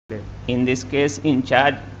In this case, in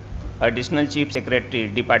charge, Additional Chief Secretary,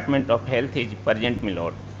 Department of Health is present, my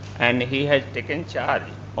lord, and he has taken charge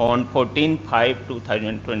on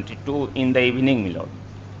 14/5/2022 in the evening, my lord.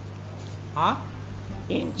 Huh?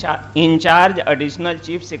 In charge, Additional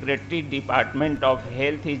Chief Secretary, Department of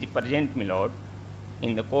Health is present, my lord,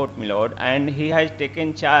 in the court, my lord, and he has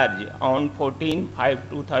taken charge on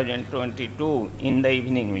 14/5/2022 in the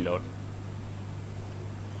evening, my lord.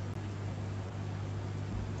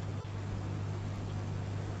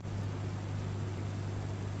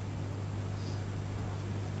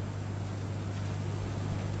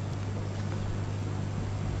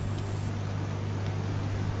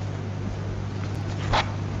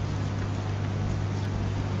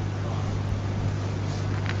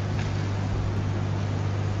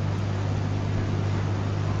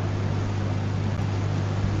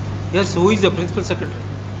 Yes, who is the principal secretary?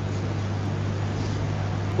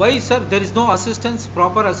 Why, sir, there is no assistance,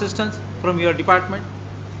 proper assistance from your department?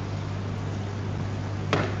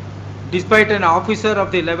 Despite an officer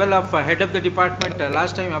of the level of head of the department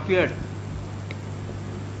last time appeared,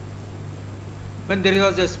 when there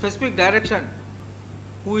was a specific direction,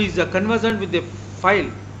 who is conversant with the file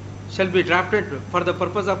shall be drafted for the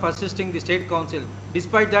purpose of assisting the state council.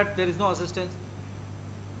 Despite that, there is no assistance.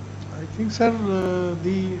 I think, sir,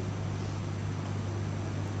 the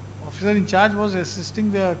officer in charge was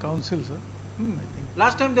assisting the council, sir. I think.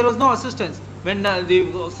 Last time there was no assistance. When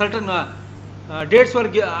the certain dates were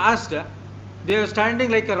asked, they were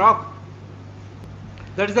standing like a rock.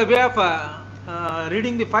 That is the way of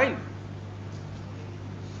reading the file.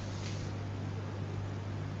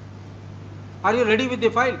 Are you ready with the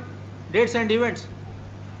file? Dates and events?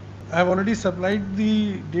 I have already supplied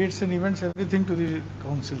the dates and events, everything to the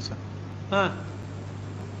council, sir.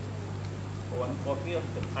 One copy of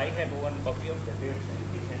the, I have one copy of the dates and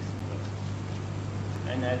events,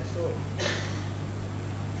 and also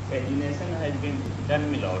pagination has been done,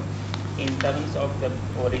 my lord, in terms of the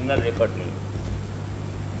original record.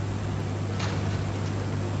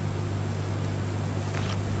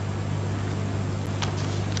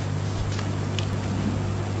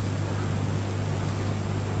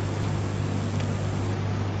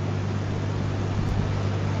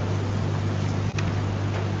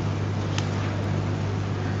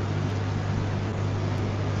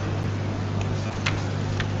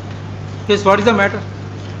 Yes, what is the matter?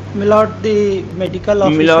 My lord, the medical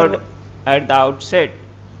officer... My lord, at the outset,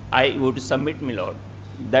 I would submit, my lord,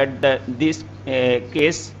 that this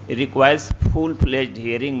case requires full-fledged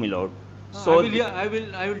hearing, my lord. So I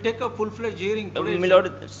will take a full-fledged hearing today. My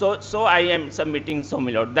lord, so I am submitting, so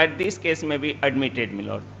my lord, that this case may be admitted, my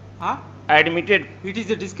lord. Huh? Admitted. It is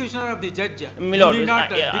the discretion of the judge. My lord, you need not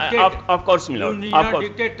dictate. Of course, my lord. You need of not course.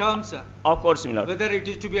 dictate terms. Of course, my lord. Whether it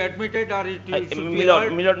is to be admitted or it should My be lord,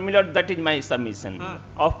 heard. my lord, that is my submission.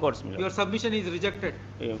 Of course, my lord. Your submission is rejected.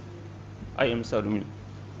 I am sorry.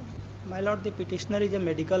 My lord, the petitioner is a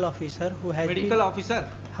medical officer who has been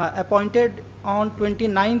appointed on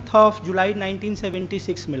 29th of July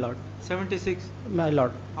 1976, my lord. 76. My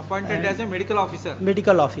lord. Appointed as a medical officer.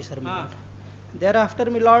 Medical officer, my lord. Thereafter,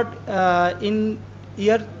 my lord, in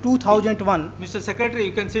year 2001. Mr. Secretary,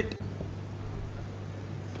 you can sit.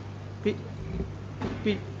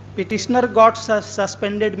 Petitioner got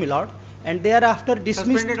suspended, my lord, and thereafter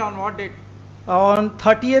dismissed. Suspended on what date? On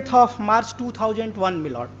 30th of March 2001, my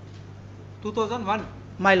lord. 2001?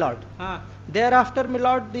 My lord. Thereafter, my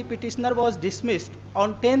lord, the petitioner was dismissed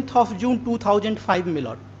on 10th of June 2005, my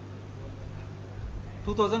lord.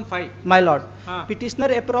 2005? My lord.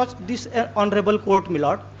 Petitioner approached this honorable court, my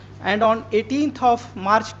lord, and on 18th of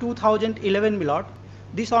March 2011, my lord,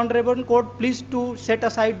 this honorable court pleased to set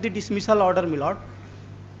aside the dismissal order, my lord,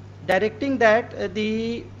 directing that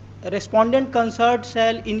the respondent concerned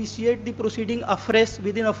shall initiate the proceeding afresh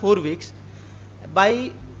within 4 weeks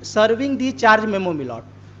by serving the charge memo, my lord.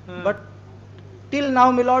 But till now,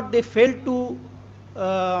 my lord, they failed to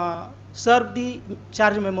serve the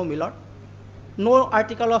charge memo, my lord. No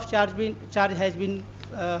article of charge has been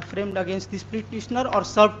framed against this petitioner or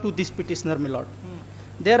served to this petitioner, my lord.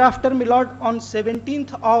 Thereafter, my lord, on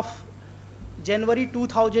 17th of January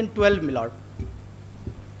 2012, my lord.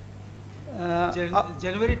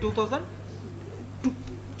 January 2000?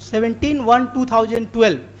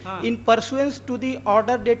 17/1/2012, in pursuance to the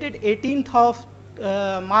order dated 18th of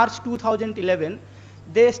March 2011,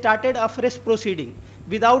 they started a fresh proceeding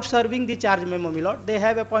without serving the charge memo, my lord. They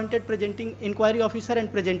have appointed presenting inquiry officer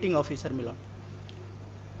and presenting officer, my lord.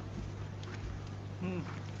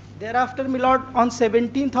 Thereafter, my lord, on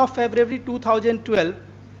 17th of February 2012,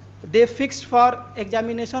 they fixed for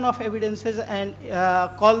examination of evidences and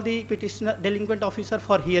call the petitioner delinquent officer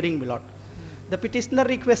for hearing, my lord. The petitioner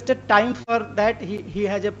requested time for that. He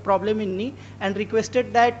has a problem in knee and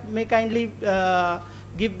requested that may kindly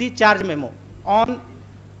give the charge memo on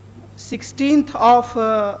 16th of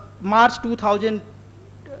March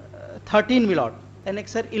 2013, my lord,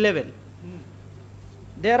 annexer 11.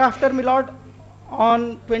 Thereafter, my lord,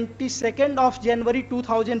 on 22nd of January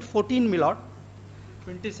 2014, my lord.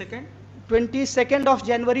 22nd? 22nd of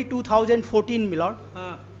January 2014, my lord.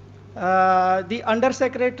 The Under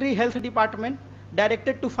Secretary Health Department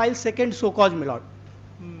directed to file second so cause, my lord.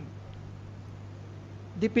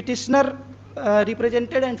 The petitioner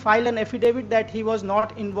represented and filed an affidavit that he was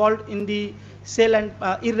not involved in the sale and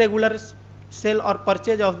irregular sale or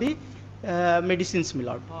purchase of the medicines, my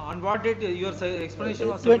lord. On what date your explanation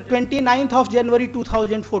was 29th of January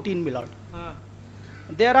 2014, my lord.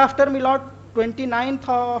 Thereafter, my lord, 29th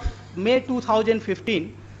of May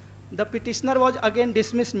 2015, the petitioner was again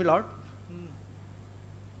dismissed, my lord.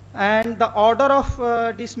 And the order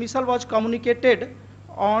of dismissal was communicated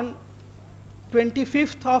on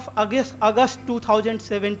 25th of August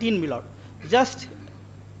 2017, my lord. Just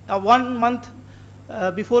 1 month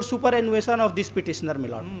before superannuation of this petitioner, my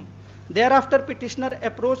lord. Thereafter, petitioner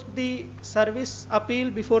approached the service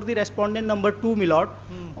appeal before the respondent number 2, my lord,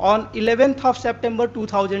 on 11th of September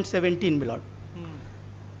 2017, my lord.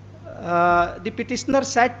 The petitioner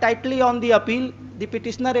sat tightly on the appeal. The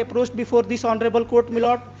petitioner approached before this honorable court, my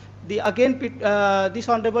lord. This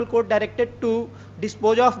honorable court directed to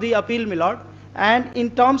dispose of the appeal, my lord. And in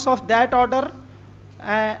terms of that order,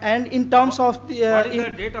 and in terms of the what is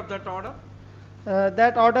the date of that order?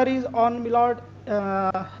 That order is on, my lord,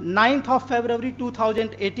 9th of February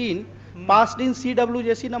 2018, passed in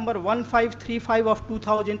CWJC number 1535 of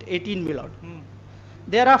 2018, my lord.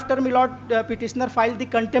 Thereafter, my lord, petitioner filed the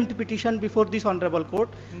contempt petition before this honorable court,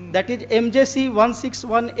 that is MJC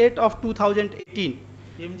 1618 of 2018.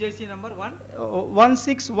 MJC number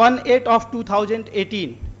 1618 of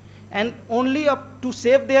 2018. And only to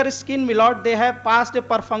save their skin, my lord, they have passed a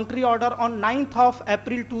perfunctory order on 9th of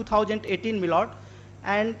April 2018, my lord,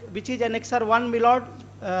 and which is annexer 1, my lord.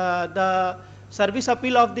 The service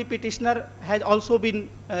appeal of the petitioner has also been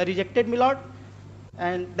rejected, my lord.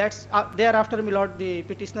 And that's thereafter, my lord, the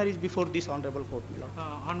petitioner is before this honorable court, my lord.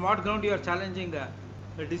 On what ground you are challenging the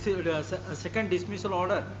second dismissal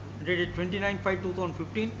order dated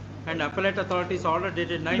 29/5/2015 and appellate authorities order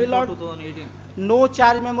dated 9/4/2018? No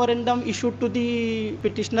charge memorandum issued to the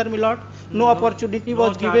petitioner, my lord. No opportunity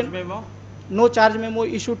was given. Memo. No charge memo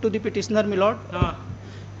issued to the petitioner, my lord.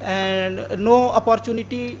 And no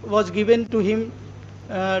opportunity was given to him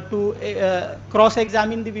to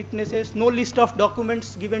cross-examine the witnesses. No list of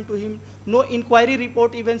documents given to him. No inquiry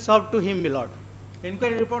report even served to him, my lord.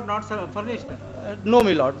 Inquiry report not furnished? No,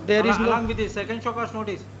 my lord. There is no. Along with the second show cause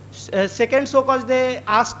notice? Second show cause, they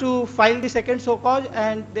asked to file the second show cause,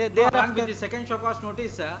 and they along with the second show cause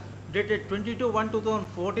notice dated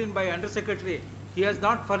 22/1/2014 by Under Secretary, he has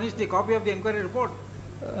not furnished the copy of the inquiry report?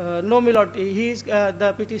 No, my lord. He is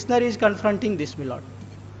the petitioner is confronting this, my lord.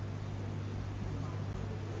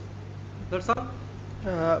 That's all?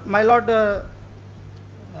 My lord,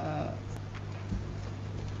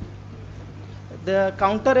 the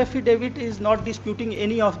counter affidavit is not disputing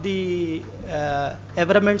any of the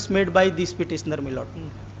averments made by this petitioner, my lord.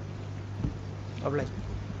 Obliged.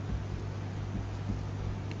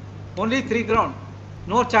 Only 3 ground.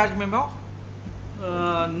 No charge memo,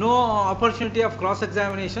 no opportunity of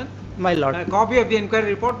cross-examination. My lord. A copy of the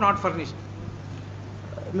inquiry report not furnished.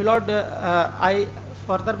 My lord, I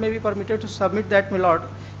further may be permitted to submit that, my lord,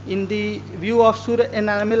 in the view of Sur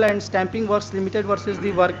Enamel and Stamping Works Limited versus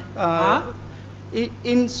the work.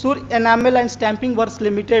 In Sur Enamel and Stamping Works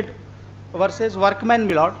Limited versus Workman,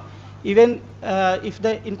 my lord, even if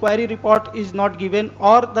the inquiry report is not given,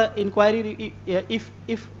 or the inquiry, if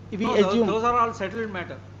we assume. Those are all settled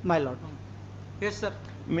matter. My lord. Yes, sir.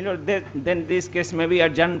 My lord, then this case may be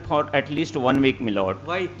adjourned for at least 1 week, my lord.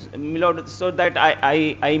 Why? My lord, so that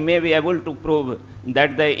I may be able to prove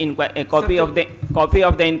that a copy of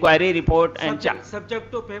the inquiry report and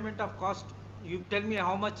subject to payment of cost. You tell me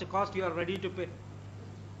how much cost you are ready to pay.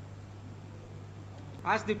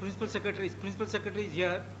 Ask the principal secretary. Principal secretary is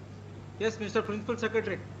here. Yes, Mr. Principal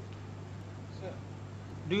Secretary. Sir.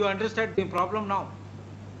 Do you understand the problem now?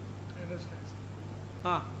 I understand.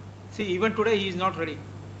 See, even today he is not ready.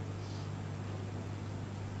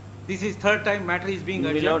 This is third time matter is being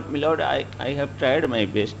adjourned. My lord, I have tried my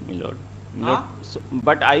best, my lord. So,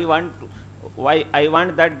 but I want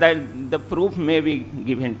that the proof may be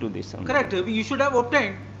given to this. Correct. You should have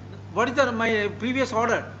obtained. What is my previous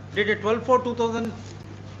order? dated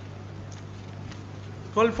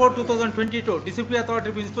 12/4/2022, Disciplinary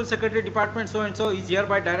Authority Principal Secretary Department so and so is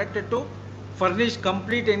hereby directed to furnish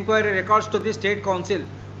complete inquiry records to the State Council.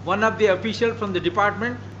 One of the officials from the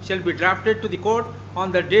department shall be drafted to the court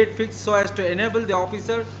on the date fixed so as to enable the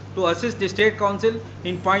officer to assist the State Council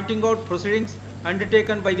in pointing out proceedings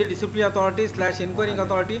undertaken by the Disciplinary Authority / Inquiring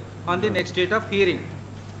Authority on the next date of hearing.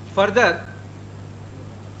 Further,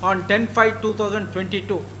 on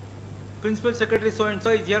 10/5/2022, Principal Secretary so and so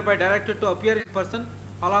is hereby directed to appear in person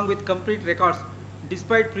along with complete records.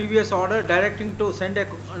 Despite previous order directing to send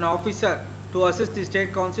an officer to assist the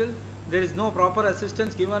State Council, there is no proper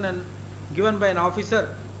assistance given by an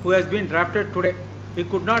officer who has been drafted today. He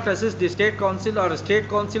could not assist the State Council, or a State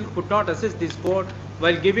Council could not assist this court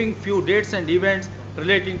while giving few dates and events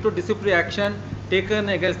relating to disciplinary action taken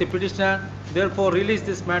against the petitioner. Therefore, release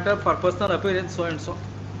this matter for personal appearance so and so.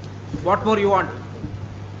 What more you want?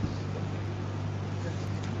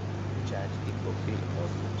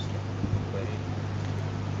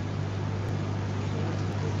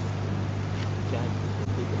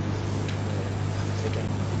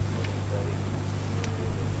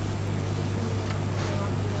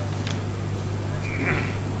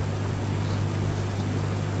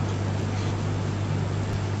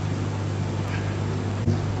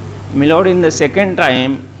 My lord, in the second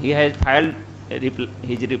time, he has filed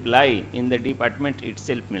his reply in the department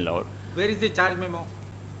itself, my lord. Where is the charge memo?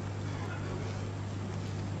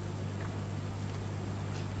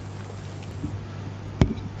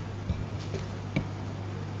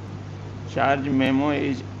 Charge memo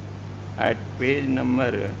is at page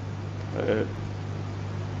number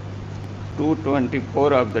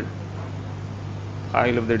 224 of the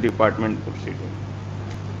file of the department proceeding.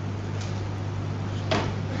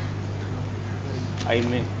 I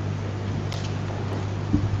may.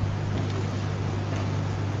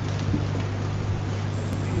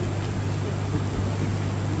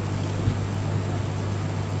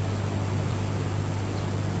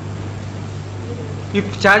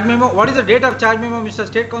 If charge memo, what is the date of charge memo, Mr.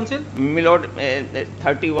 State Council? My lord,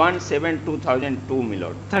 31/7/2002, my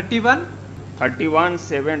lord. 31?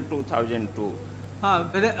 31/7/2002.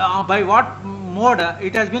 By what mode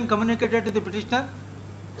it has been communicated to the petitioner?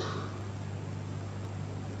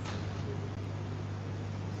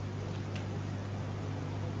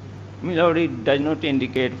 My lord, it does not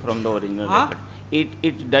indicate from the original record.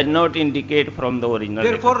 It does not indicate from the original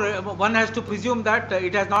Therefore, record. one has to presume that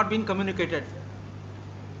it has not been communicated.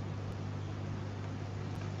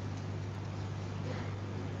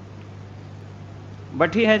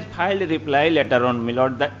 But he has filed a reply letter on, my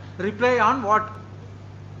lord. That Reply on what?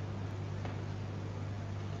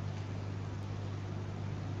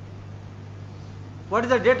 What is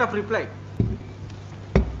the date of reply?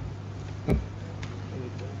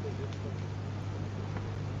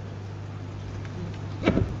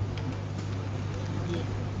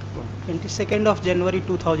 22nd of January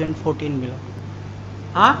 2014, my lord.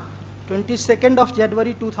 Huh? 22nd of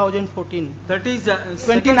January 2014. That is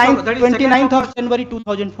 29th of January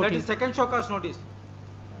 2014. That is second show cause notice.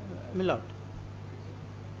 My lord.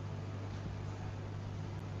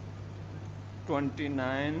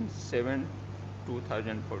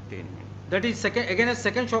 29/7/2014. That is second, again a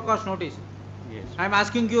second show cause notice. Yes. I am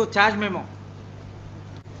asking you charge memo.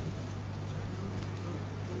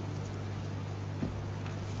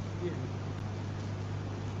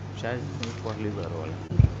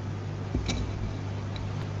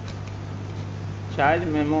 Charge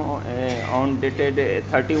memo on dated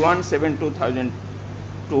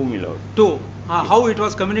 31/7/2002, my lord. Two, how it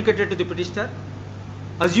was communicated to the petitioner.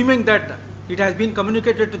 Assuming that it has been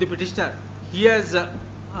communicated to the petitioner, he has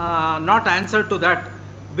not answered to that.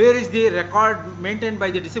 Where is the record maintained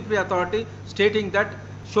by the disciplinary authority stating that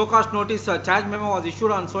show cause notice charge memo was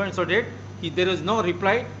issued on so and so date? There is no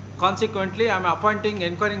reply. Consequently, I am appointing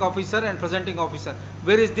inquiring officer and presenting officer.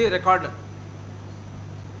 Where is the record?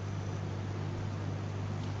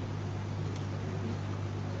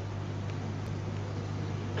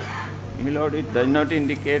 My lord, it does not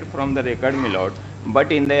indicate from the record, my lord.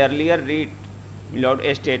 But in the earlier read, my lord,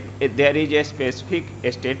 there is a specific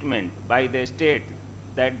statement by the state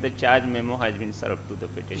that the charge memo has been served to the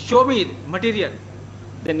petitioner. Show me material.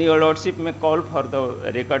 Then your lordship may call for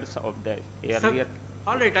the records of the earlier.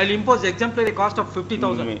 All right, I will impose exemplary cost of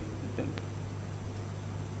 50,000.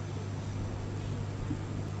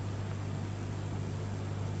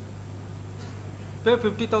 Pay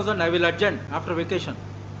 50,000. I will adjourn after vacation.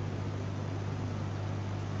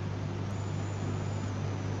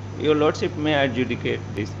 Your lordship may adjudicate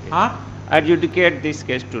this case. Huh? Adjudicate this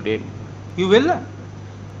case today. You will?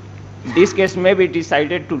 This case may be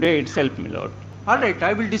decided today itself, my lord. All right,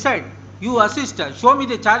 I will decide. You assist. Show me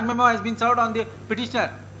the charge memo has been served on the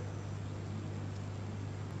petitioner.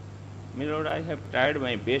 My lord, I have tried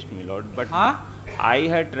my best, my lord, but Huh? I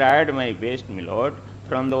have tried my best, my lord,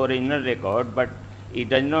 from the original record, but it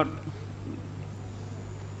does not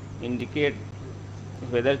indicate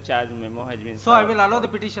whether charge memo has been So I served will allow the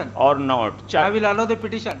petition. or not. I will allow the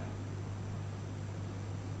petition.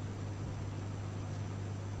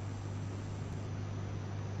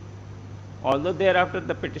 Although thereafter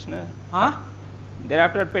the petitioner, Huh?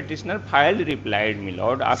 thereafter petitioner filed replied, my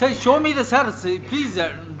lord. Sir, show me the sir. Please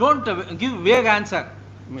don't give vague answer.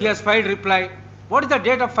 He has filed reply. What is the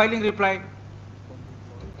date of filing reply?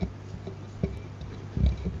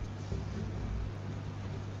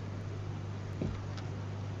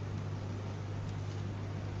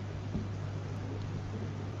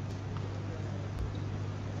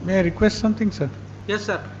 May I request something, sir? Yes,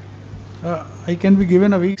 sir. I can be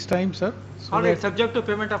given a week's time, sir. So All right, that, subject to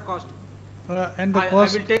payment of cost. and the I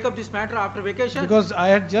cost, will take up this matter after vacation. because I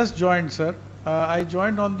had just joined, sir. I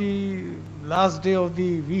joined on the last day of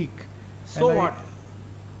the week. So and what?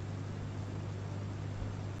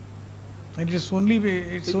 And it's only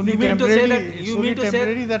You mean to say that- you mean to say-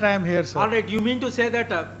 temporary that I am here, sir. All right, you mean to say that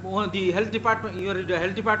the health department, you are in the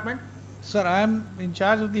health department? Sir, I am in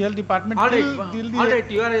charge of the health department. All till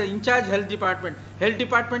right, you are in charge health department. Health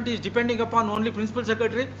department is depending upon only principal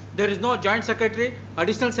secretary. There is no joint secretary,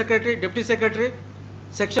 additional secretary, deputy secretary,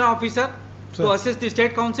 section officer to Sir. assist the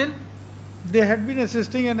state council. They had been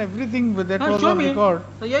assisting and everything with that was Show on me. record.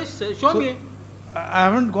 Yes, show So, me. I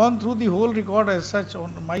haven't gone through the whole record as such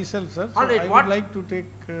on myself, sir. So All right, I what- would like to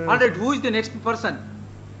take. All right, who is the next person?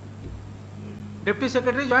 Deputy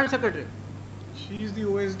secretary, joint secretary. She is the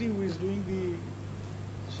OSD who is doing the.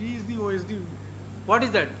 She is the OSD. What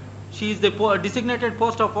is that? She is the designated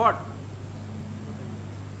post of what?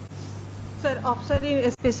 Sir, officer in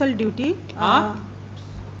a special duty. Huh?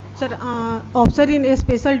 Sir, officer in a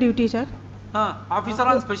special duty, sir. Officer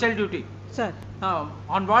on special duty. Sir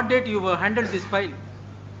On what date you handled this file?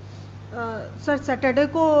 Sir Saturday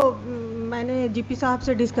को मैंने GP साहब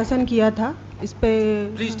से discussion किया था इस पे.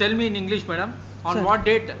 Please tell me in English, madam. On Sir. what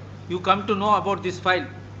date you come to know about this file?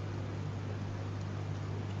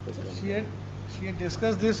 She had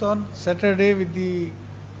discussed this on Saturday with the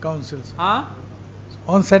councils. Huh?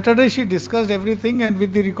 On Saturday she discussed everything and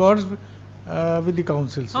with the records with the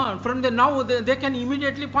councils. From the now they can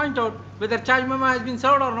immediately point out whether charge memo has been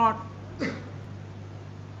served or not.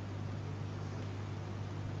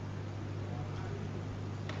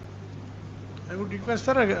 I would request,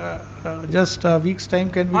 sir, just a week's time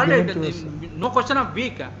can be All given right, to us. no question of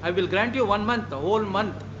week. I will grant you 1 month, a whole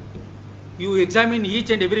month. You examine each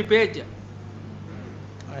and every page,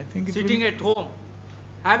 I think it sitting will, at home.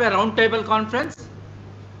 Have a round table conference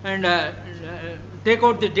and take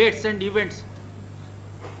out the dates and events.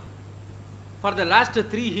 For the last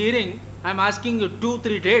 3 hearing, I am asking you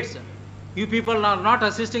 2-3 dates. You people are not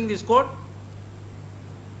assisting this court.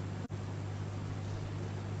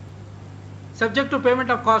 Subject to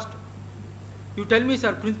payment of cost. You tell me,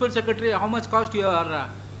 sir, Principal Secretary, how much cost your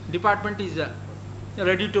department is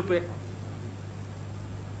ready to pay.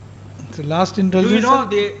 the last Do you intelligence. know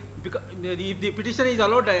sir, if the petitioner is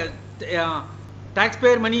allowed,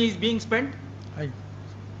 taxpayer money is being spent?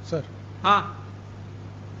 Sir,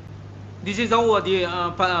 This is how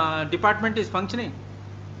the department is functioning.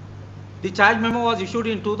 The charge memo was issued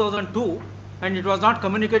in 2002 and it was not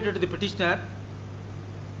communicated to the petitioner.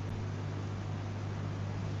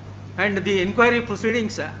 And the inquiry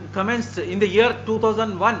proceedings commenced in the year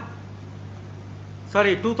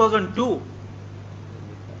 2002.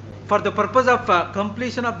 For the purpose of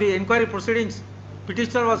completion of the inquiry proceedings,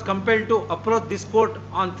 petitioner was compelled to approach this court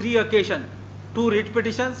on 3 occasions, 2 writ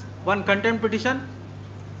petitions, 1 contempt petition.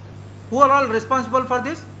 Who are all responsible for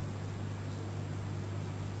this?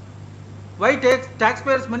 Why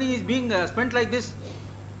taxpayers' money is being spent like this?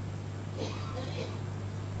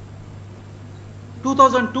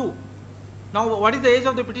 2002. Now, what is the age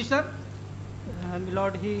of the petitioner? My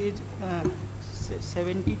lord, he is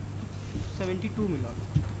 72, my lord.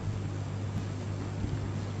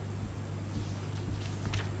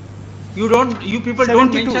 You people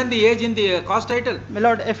don't 72. mention the age in the cost title. My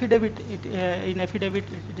lord, affidavit, in affidavit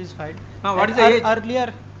it is filed. What is And the age?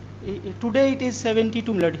 Earlier, today it is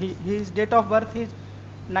 72, my lord. His date of birth is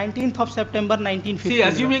 19th of September 1950. See,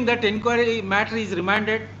 assuming that inquiry matter is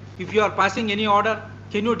remanded, if you are passing any order,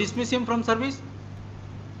 can you dismiss him from service?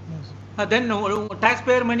 Then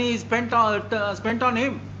taxpayer money is spent on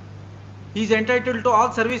him. He is entitled to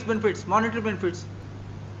all service benefits, monetary benefits.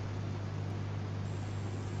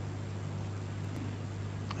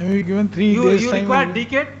 I may be given 3 You days time. require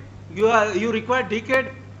decade. You require decade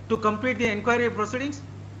to complete the inquiry proceedings,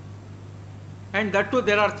 and that too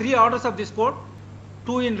there are 3 orders of this court,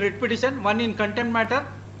 2 in writ petition, 1 in contempt matter.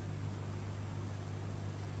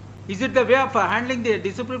 Is it the way of handling the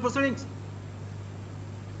disciplinary proceedings?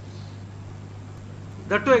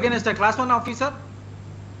 That too against a class 1 officer?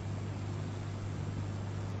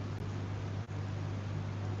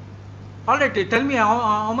 All right, tell me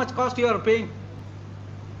how much cost you are paying.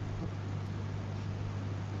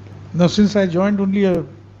 Now, since I joined only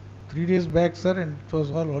 3 days back, sir, and it was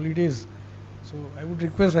all holidays, so I would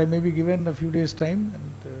request I may be given a few days time,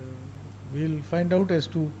 and we'll find out as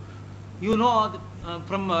to. You know,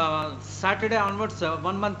 from Saturday onwards,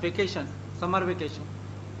 1 month vacation, summer vacation.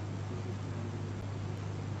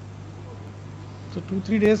 So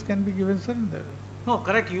 2-3 days can be given, sir. No,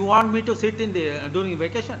 correct. You want me to sit in the during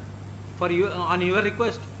vacation for you on your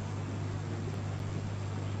request?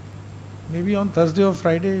 Maybe on Thursday or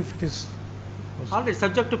Friday, if it is possible. All right,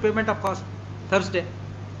 subject to payment of cost. Thursday.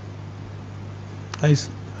 I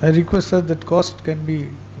request, sir, that cost can be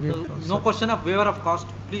waived. No question of waiver of cost.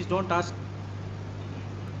 Please don't ask.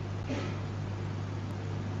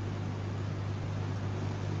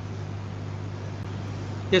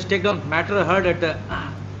 Yes, take down. Matter heard at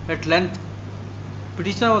length.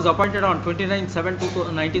 Petitioner was appointed on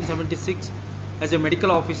 29/7/1976 as a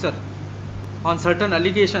medical officer. On certain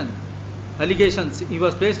allegations, he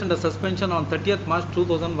was placed under suspension on 30th March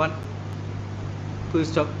 2001. Please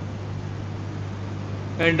stop.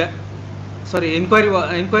 And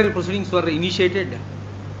inquiry proceedings were initiated.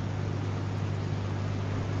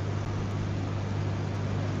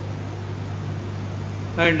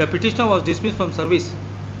 And the petitioner was dismissed from service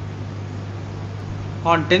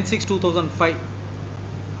on 10/6/2005.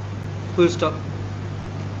 Full stop.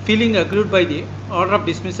 Feeling aggrieved by the order of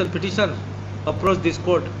dismissal, petitioner approached this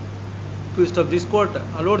court. Full stop. This court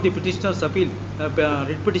allowed the petitioner's appeal,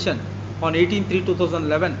 writ petition on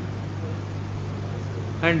 18/3/2011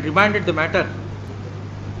 and remanded the matter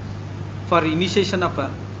for initiation of a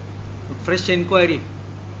fresh inquiry.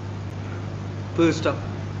 Full stop.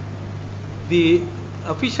 The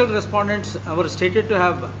official respondents were stated to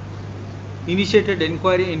have initiated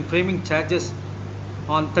inquiry in framing charges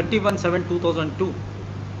on 31/7/2002.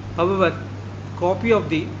 However, copy of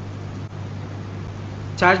the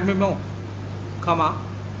charge memo,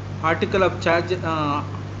 article of charge,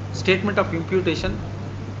 statement of imputation,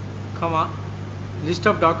 list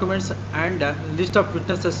of documents and list of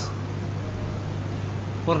witnesses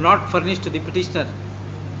were not furnished to the petitioner,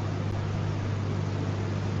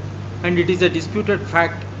 and it is a disputed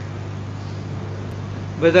fact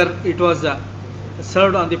whether it was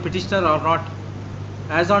served on the petitioner or not.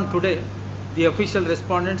 As on today, the official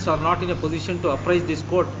respondents are not in a position to apprise this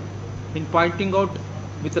court in pointing out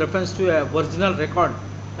with reference to a original record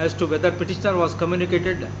as to whether petitioner was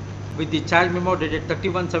communicated with the charge memo dated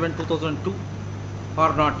 31/7/2002 or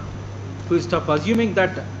not. We stop assuming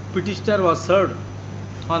that petitioner was served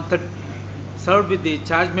with the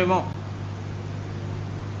charge memo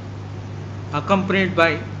accompanied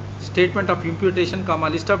by statement of imputation,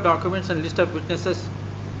 list of documents and list of witnesses.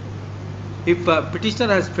 If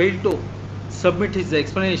petitioner has failed to submit his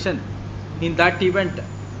explanation, in that event,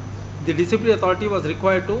 the disciplinary authority was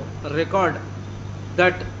required to record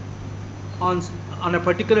that on a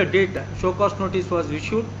particular date, show cause notice was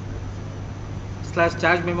issued /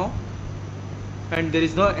 charge memo, and there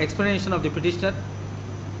is no explanation of the petitioner.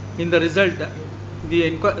 In the result,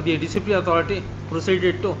 the disciplinary authority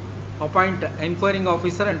proceeded to appoint inquiring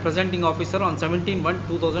officer and presenting officer on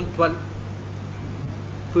 17/1/2012.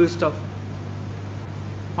 Full stop.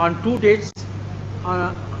 On 2 dates,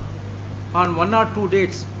 on 1 or 2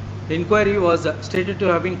 dates, the inquiry was stated to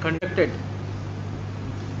have been conducted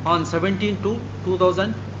on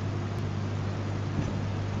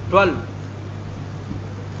 17/2/2012.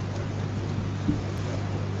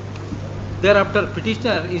 Thereafter,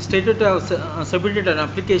 petitioner is stated to have submitted an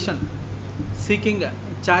application seeking a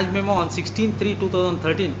charge memo on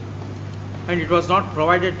 16/3/2013, and it was not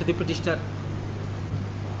provided to the petitioner.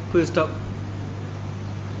 Full stop.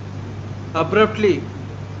 Abruptly,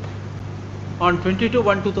 on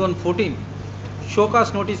 22/1/2014, show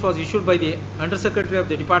cause notice was issued by the Undersecretary of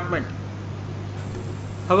the Department.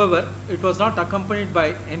 However, it was not accompanied by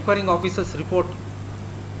inquiring officer's report,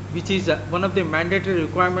 which is one of the mandatory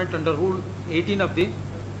requirement under Rule 18 of the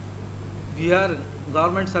Bihar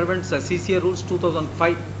Government Servants CCA Rules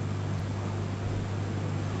 2005.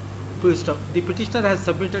 Full stop. The petitioner has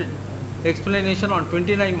submitted explanation on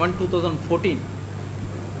 29/1/2014.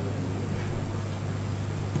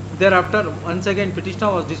 Thereafter, once again, petitioner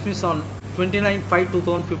was dismissed on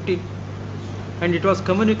 29/5/2015, and it was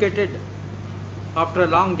communicated after a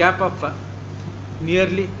long gap of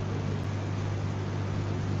nearly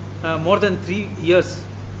more than 3 years,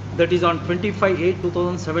 that is on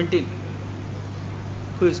 25/8/2017.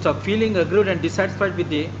 Who is feeling aggrieved and dissatisfied with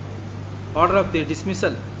the order of the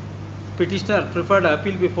dismissal, petitioner preferred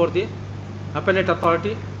appeal before the appellate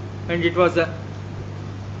authority, and it was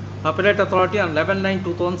appellate authority on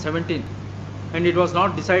 11/9/2017, and it was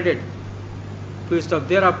not decided.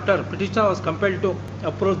 Thereafter, petitioner was compelled to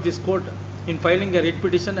approach this court in filing a writ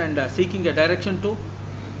petition and seeking a direction to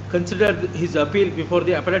consider his appeal before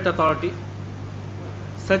the appellate authority.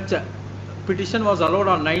 Such petition was allowed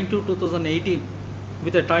on 9/2/2018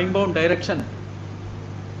 with a time-bound direction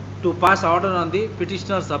to pass order on the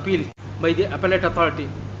petitioner's appeal by the appellate authority.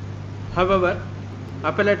 However,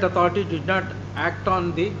 appellate authority did not act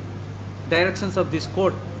on the directions of this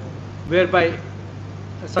court, thereby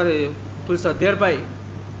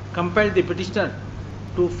compelled the petitioner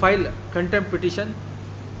to file contempt petition,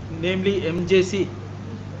 namely MJC,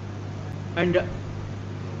 and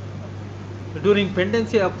during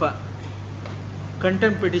pendency of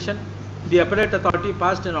contempt petition, the appellate authority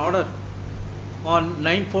passed an order on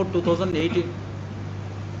 9/4/2018.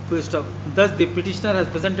 Thus, the petitioner has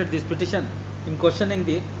presented this petition in questioning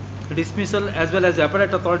the dismissal as well as the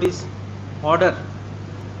appellate authority's order.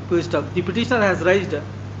 The petitioner has raised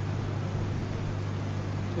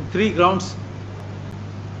 3 grounds.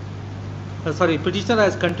 Petitioner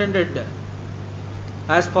has contended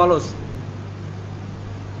as follows: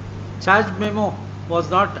 charge memo was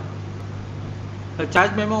not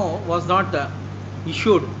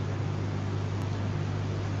issued,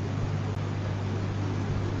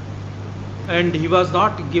 and he was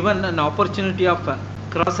not given an opportunity of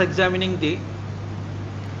cross-examining the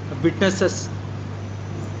witnesses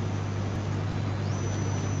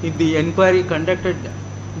in the inquiry conducted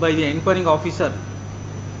by the inquiring officer.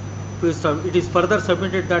 It is further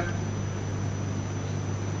submitted that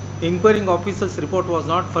inquiring officer's report was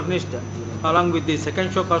not furnished along with the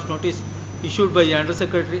second show cause notice issued by the Under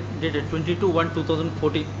Secretary dated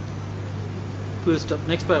 22/1/2014.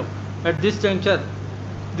 Next paragraph. At this juncture,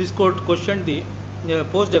 this court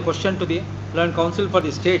posed a question to the Learned Counsel for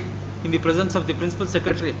the State in the presence of the Principal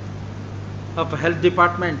Secretary of Health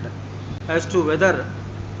Department as to whether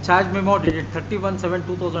charge memo dated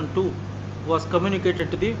 31/7/2002 was communicated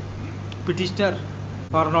to the petitioner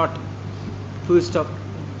or not.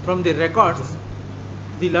 From the records,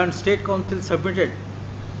 the Learned State Counsel submitted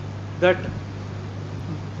that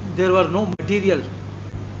there were no material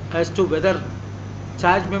as to whether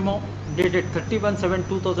charge memo dated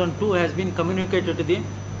 31/7/2002 has been communicated to the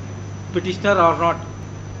petitioner or not.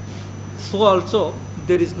 So also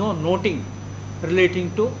there is no noting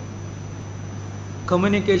relating to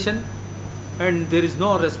communication, and there is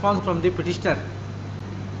no response from the petitioner.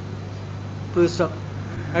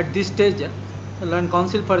 At this stage, Learned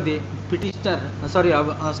Counsel for the petitioner,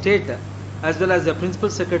 state as well as the Principal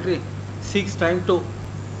Secretary seeks time to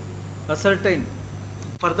ascertain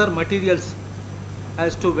further materials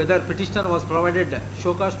as to whether petitioner was provided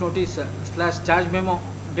show cause notice / charge memo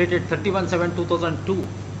dated 31/7/2002,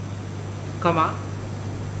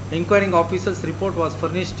 inquiring officer's report was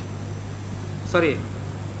furnished.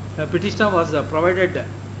 Petitioner was provided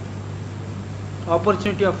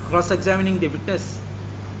opportunity of cross-examining the witness,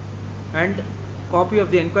 and copy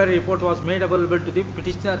of the inquiry report was made available to the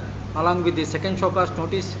petitioner along with the second show cause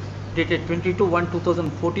notice dated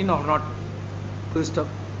 22/1/2014 or not.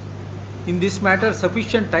 In this matter,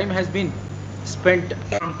 sufficient time has been spent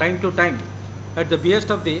from time to time at the behest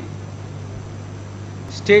of the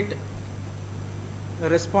state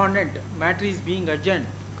respondent. Matter is being adjourned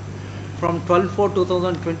from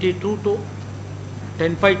 12/4/2022 to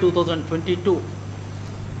 10/5/2022,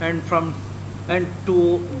 and to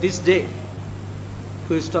this day.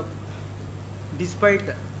 Despite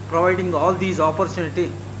providing all these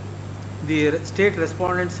opportunity, the state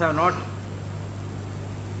respondents are not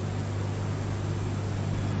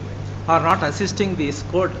assisting this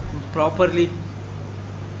court properly.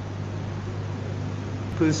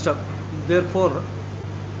 Therefore,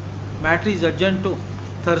 matter is adjourned to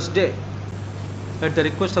Thursday at the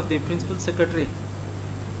request of the Principal Secretary,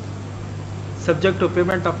 subject to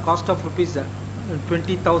payment of cost of rupees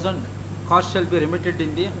 20,000. Cost shall be remitted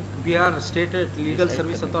in the Bihar State Legal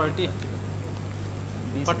Service Authority,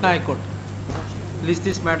 Patna High Court. List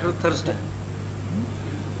this matter Thursday.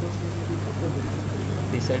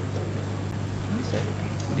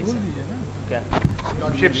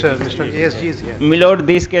 Lordship, sir, Mr. ASG is here. My lord,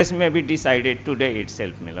 this case may be decided today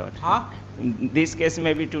itself, my lord. This case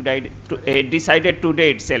may be decided today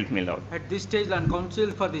itself, my lord. At this stage, and counsel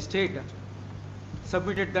for the state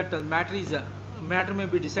submitted that matter may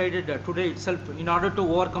be decided today itself in order to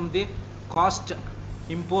overcome the cost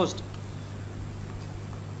imposed.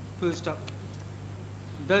 Full stop.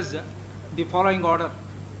 Thus, the following order.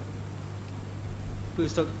 Full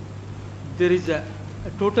stop. There is a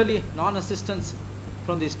totally non-assistance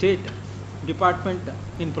from the state department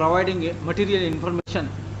in providing material information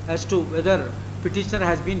as to whether petitioner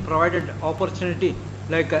has been provided opportunity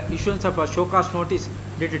like issuance of a show cause notice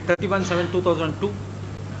dated 31/7/2002,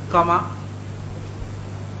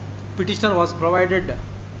 petitioner was provided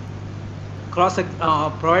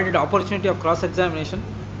provided opportunity of cross examination,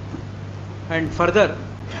 and further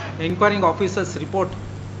inquiring officer's report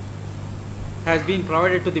has been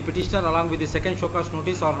provided to the petitioner along with the second show cause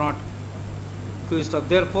notice or not.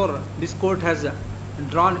 Therefore, this court has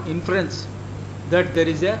drawn inference that there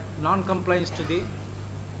is a non-compliance to the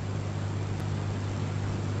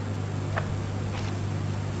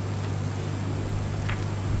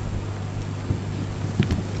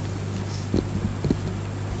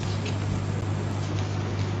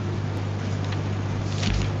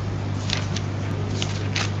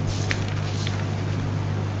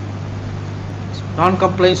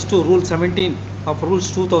non-compliance to Rule 17 of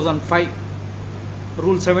Rules 2005.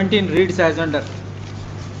 Rule 17 reads as under.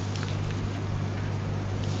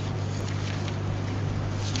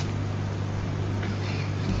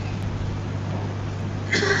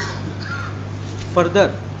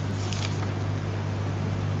 Further,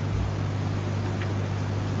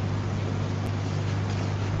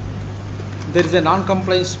 there is a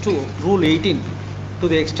non-compliance to Rule 18 to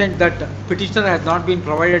the extent that petitioner has not been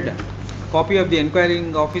provided copy of the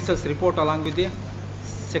inquiring officer's report along with the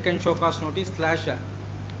second show cause notice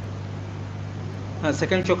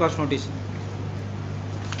second show cause notice.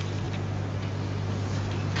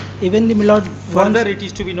 Even the Milord, Further, it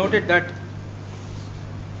is to be noted that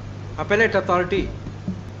appellate authority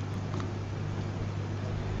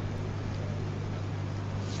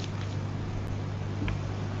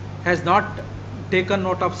has not taken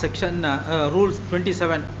note of section Rule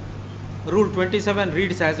 27. Rule 27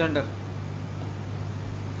 reads as under.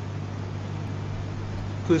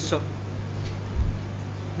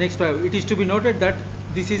 Next, it is to be noted that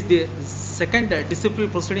this is the second disciplinary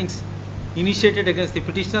proceedings initiated against the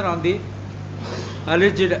petitioner on the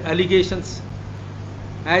alleged allegations,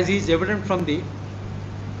 as is evident from the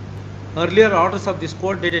earlier orders of this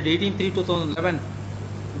court dated 18/3/2011,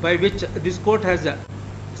 by which this court has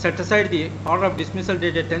set aside the order of dismissal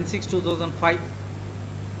dated 10/6/2005.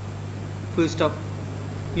 Full stop.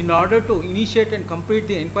 In order to initiate and complete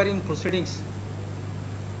the inquiry proceedings,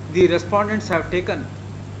 the respondents have taken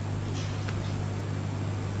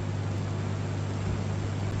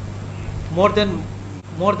more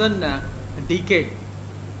than a decade,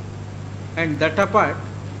 and that apart,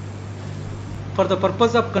 for the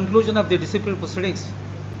purpose of conclusion of the disciplinary proceedings,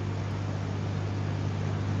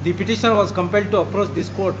 the petitioner was compelled to approach this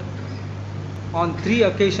court on 3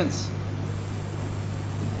 occasions,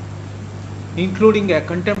 including a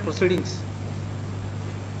contempt proceedings.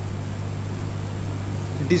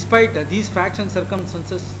 Despite these facts and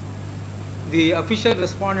circumstances, the official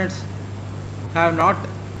respondents have not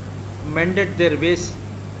mended their ways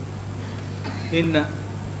in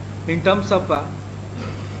terms of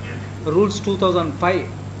Rules 2005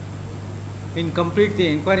 in complete the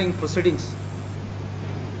inquiring proceedings.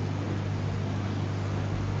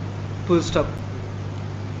 Full stop.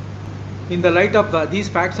 In the light of these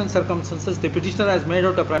facts and circumstances, the petitioner has made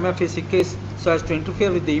out a prima facie case so as to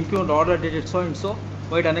interfere with the impugned order dated so and so,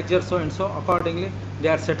 void annexure so and so. Accordingly, they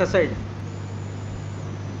are set aside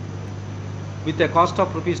with a cost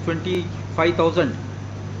of rupees 25,000.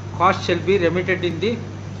 Cost shall be remitted in the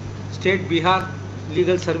State Bihar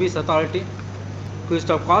Legal Service Authority.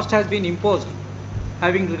 Cost has been imposed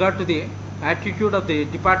having regard to the attitude of the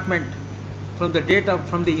department from the date of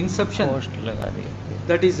from the inception.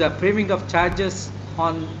 That is framing of charges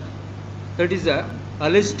on, that is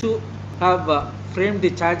alleged to have framed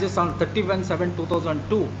the charges on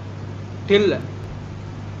 31/7/2002 till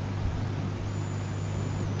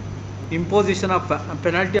imposition of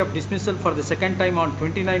penalty of dismissal for the second time on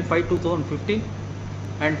 29/5/2015,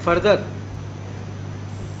 and further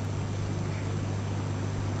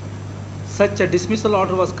such a dismissal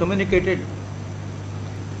order was communicated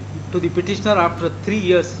to the petitioner after 3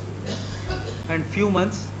 years and few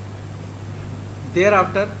months.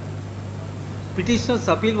 Thereafter, petitioner's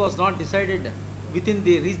appeal was not decided within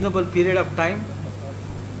the reasonable period of time,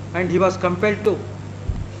 and he was compelled to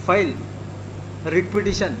file writ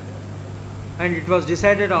petition and it was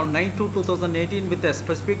decided on 9/2/2018 with a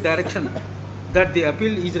specific direction that the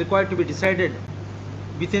appeal is required to be decided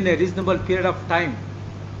within a reasonable period of time.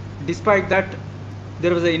 Despite that,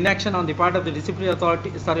 there was an inaction on the part of the disciplinary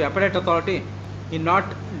authority, appellate authority, in not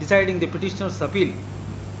deciding the petitioner's appeal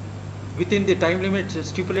within the time limits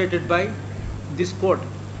stipulated by this court.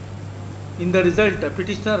 In the result, the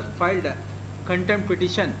petitioner filed a contempt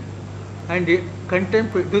petition, and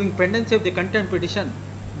during pendency of the contempt petition,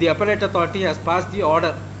 the appellate authority has passed the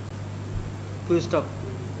order to stop.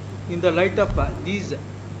 In the light of these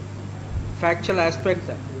factual aspects,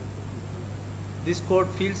 this court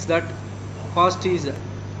feels that cost is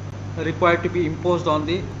required to be imposed on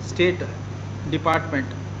the state department.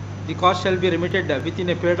 The cost shall be remitted within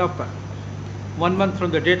a period of 1 month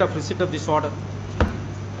from the date of receipt of this order.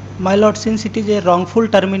 My lord, since it is a wrongful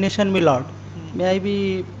termination, my lord, may I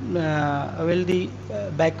be avail the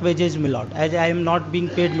back wages, my lord, as I am not being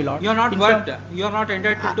paid, my lord. You are not worked. You are not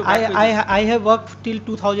entitled to back wages. I have worked till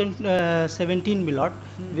 2017, my lord.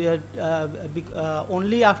 Where,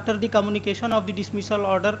 only after the communication of the dismissal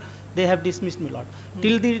order, they have dismissed, my lord.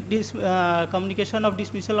 Till the communication of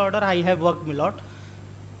dismissal order, I have worked, my lord.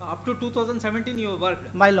 Up to 2017 you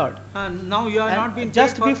worked. My lord. Now you are not been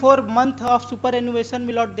just paid for before month of superannuation,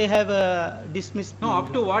 my lord, they have dismissed. No,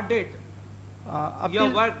 up to what date? Up You till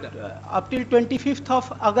have worked. Up till 25th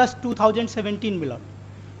of August 2017, my lord.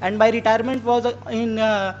 And my retirement was in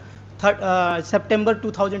September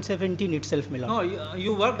 2017 itself, my lord. No,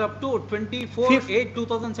 you worked up to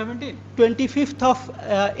 24/8/2017. 25th of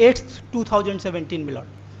 8th 2017, my lord.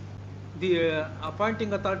 The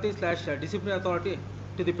appointing authority / disciplinary authority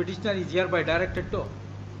to the petitioner is hereby directed to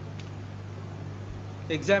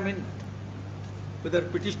examine whether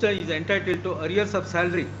petitioner is entitled to arrears of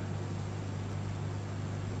salary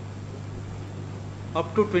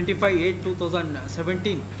up to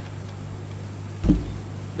 25/8/2017,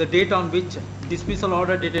 the date on which dismissal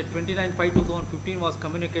order dated 29/5/2015 was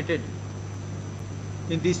communicated.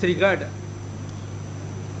 In this regard,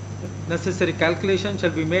 necessary calculation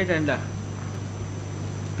shall be made and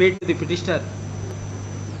paid to the petitioner.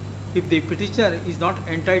 If the petitioner is not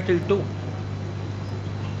entitled to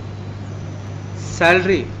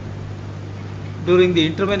salary during the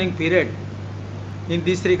intervening period, in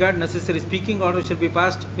this regard, necessary speaking order shall be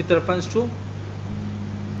passed with reference to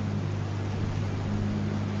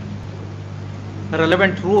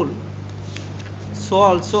relevant rule. So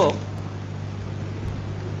also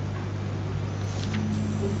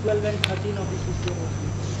 12 and 13 of this issue.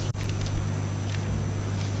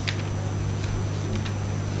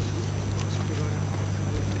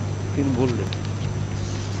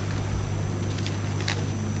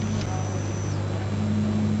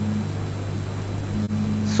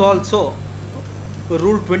 So also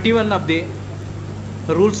Rule 21 of the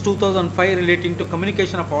Rules 2005 relating to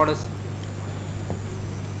communication of orders.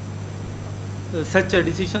 Such a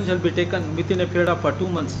decision shall be taken within a period of 2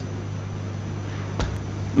 months.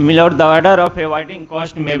 My lord, the order of avoiding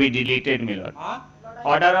cost may be deleted, my lord.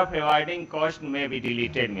 Order of avoiding cost may be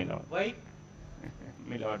deleted, my lord. Why?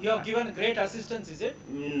 My lord. You have given great assistance, is it?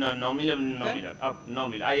 No, my lord, no, my lord. No,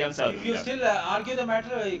 my lord. I am sorry. If you still argue the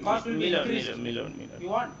matter, cost will be increased. My lord. You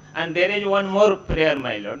want? And there is one more prayer,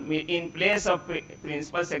 my lord. In place of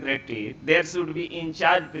principal secretary, there should be in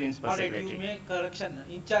charge principal Alright, secretary. you make correction.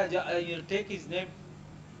 In charge, you take his name.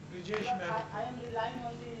 I am relying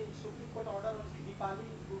on the Supreme Court order on Dipali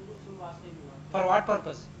Guru Sulwase. For what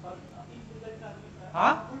purpose? For illegal termination,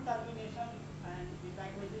 Huh? full termination and the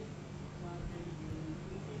back wages.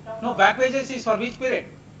 No, back wages is for which period?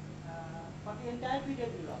 For the entire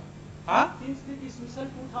period, my lord. Huh? Since the dismissal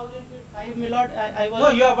 2005, my lord, I was. No,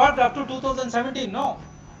 you have worked up to 2017, no.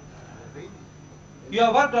 You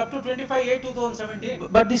have worked up to 25/8/2017.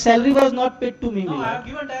 But the salary was not paid to me, No, my I lord. have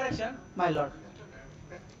given direction. My lord.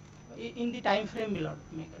 In the time frame, my lord.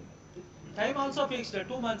 Time also fixed,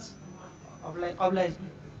 2 months. Oblige.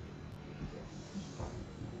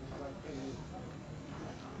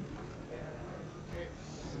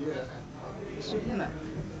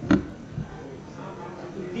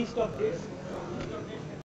 List of dates.